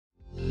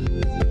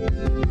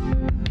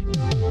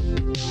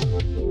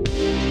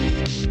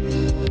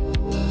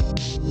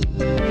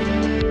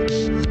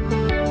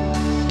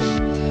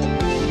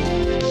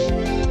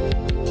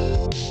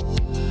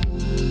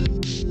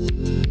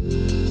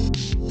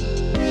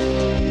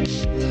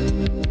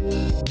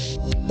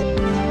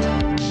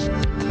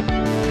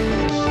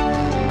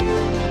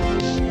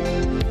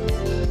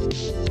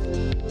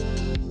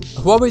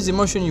Huawei's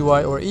Emotion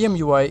UI or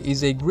EMUI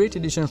is a great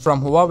addition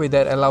from Huawei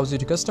that allows you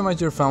to customize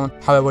your phone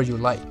however you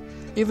like.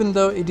 Even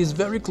though it is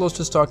very close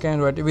to stock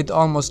Android with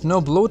almost no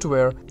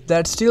bloatware,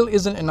 that still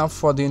isn't enough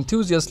for the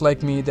enthusiasts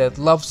like me that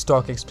love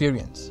stock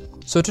experience.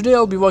 So today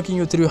I'll be walking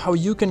you through how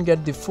you can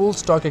get the full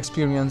stock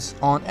experience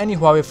on any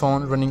Huawei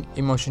phone running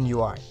Emotion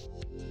UI.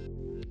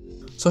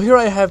 So here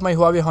I have my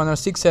Huawei Honor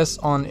 6S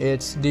on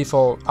its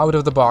default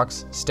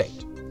out-of-the-box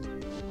state.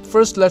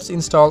 First, let's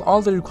install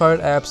all the required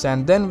apps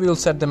and then we'll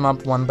set them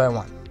up one by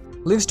one.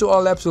 Links to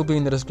all apps will be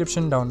in the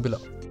description down below.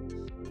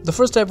 The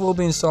first app we'll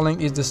be installing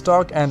is the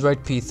stock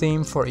Android P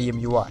theme for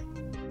EMUI.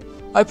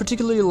 I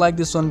particularly like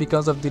this one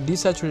because of the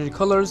desaturated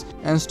colors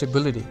and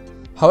stability.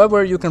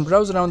 However, you can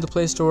browse around the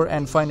Play Store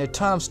and find a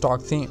ton of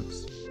stock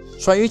themes.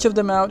 Try each of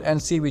them out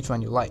and see which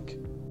one you like.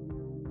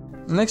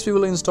 Next, we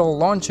will install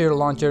LawnChair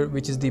Launcher,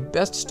 which is the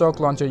best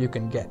stock launcher you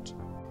can get.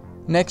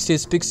 Next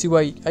is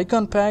PixUI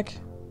icon pack.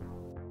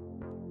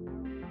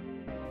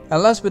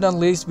 And last but not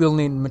least, we'll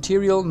need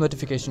Material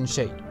Notification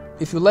Shade.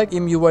 If you like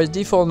EMUI's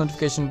default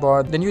notification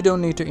bar, then you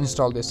don't need to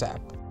install this app.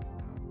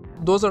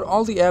 Those are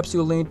all the apps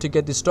you'll need to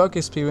get the stock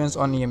experience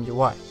on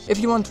EMUI. If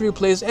you want to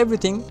replace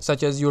everything,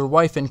 such as your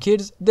wife and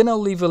kids, then I'll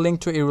leave a link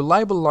to a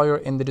reliable lawyer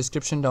in the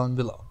description down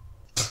below.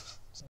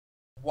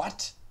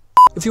 What?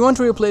 If you want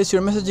to replace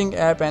your messaging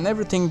app and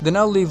everything, then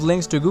I'll leave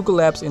links to Google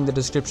Apps in the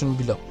description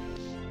below.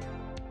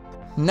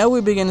 Now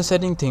we begin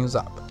setting things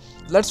up.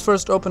 Let's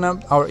first open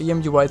up our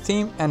EMUI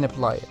theme and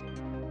apply it.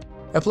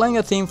 Applying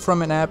a theme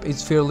from an app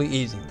is fairly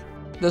easy.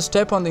 Just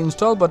tap on the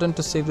install button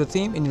to save the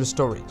theme in your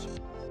storage.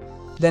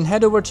 Then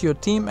head over to your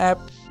theme app,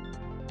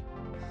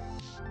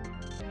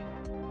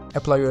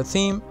 apply your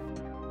theme,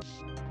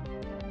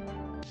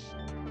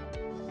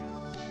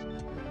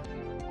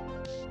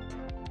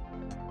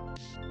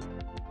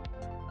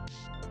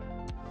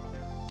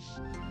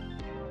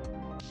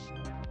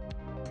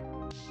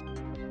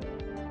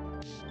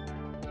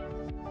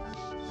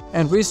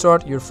 and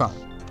restart your phone.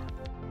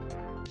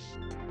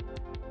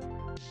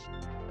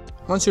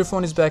 Once your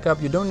phone is back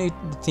up, you don't need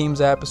the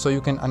Themes app, so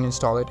you can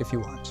uninstall it if you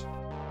want.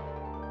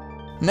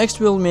 Next,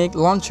 we'll make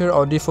Launcher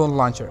our default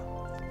launcher.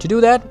 To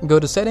do that, go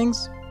to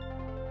Settings,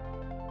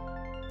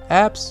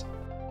 Apps,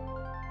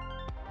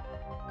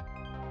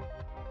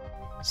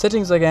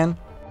 Settings again,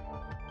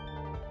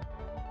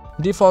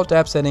 Default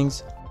App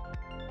Settings,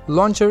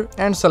 Launcher,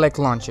 and select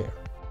LawnChair.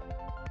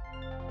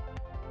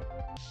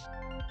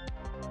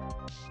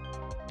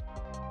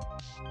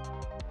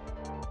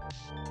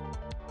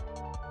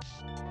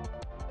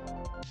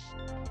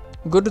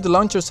 Go to the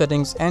launcher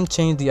settings and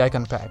change the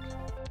icon pack.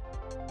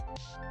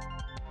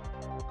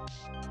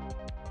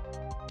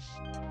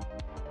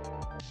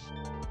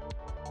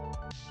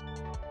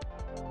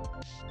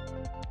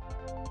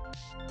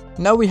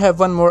 Now we have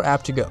one more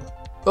app to go.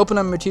 Open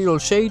up Material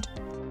Shade,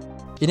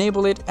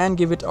 enable it and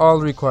give it all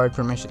required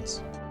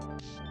permissions.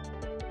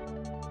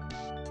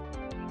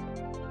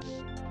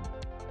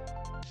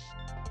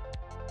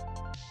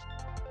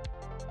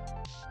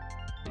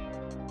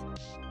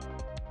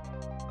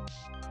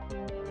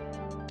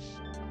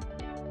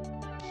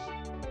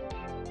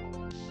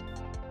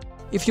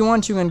 If you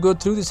want, you can go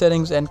through the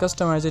settings and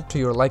customize it to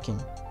your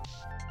liking.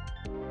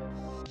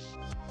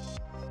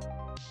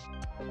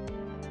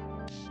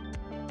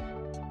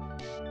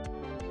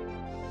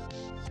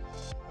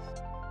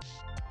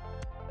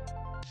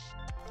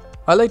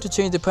 I like to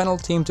change the panel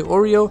theme to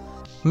Oreo,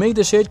 make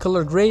the shade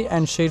color gray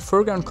and shade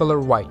foreground color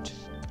white,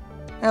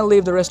 and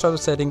leave the rest of the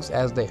settings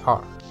as they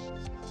are.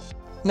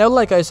 Now,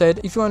 like I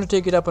said, if you want to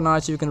take it up a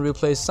notch, you can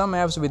replace some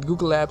apps with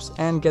Google Apps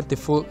and get the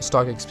full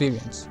stock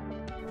experience.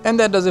 And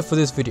that does it for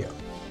this video.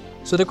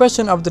 So the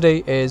question of the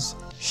day is,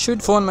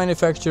 should phone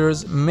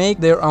manufacturers make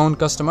their own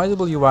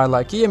customizable UI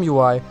like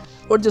EMUI,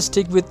 or just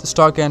stick with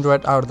stock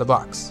Android out of the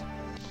box?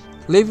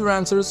 Leave your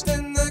answers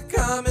in the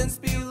comments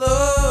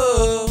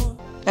below.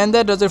 And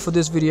that does it for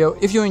this video.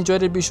 If you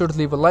enjoyed it, be sure to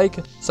leave a like,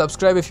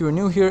 subscribe if you are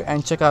new here,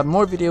 and check out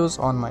more videos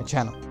on my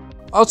channel.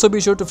 Also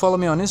be sure to follow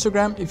me on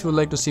Instagram if you would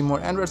like to see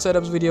more Android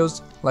setups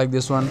videos like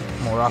this one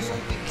more often.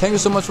 Thank you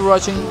so much for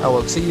watching. I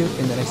will see you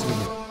in the next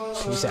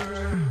video. Peace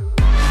out.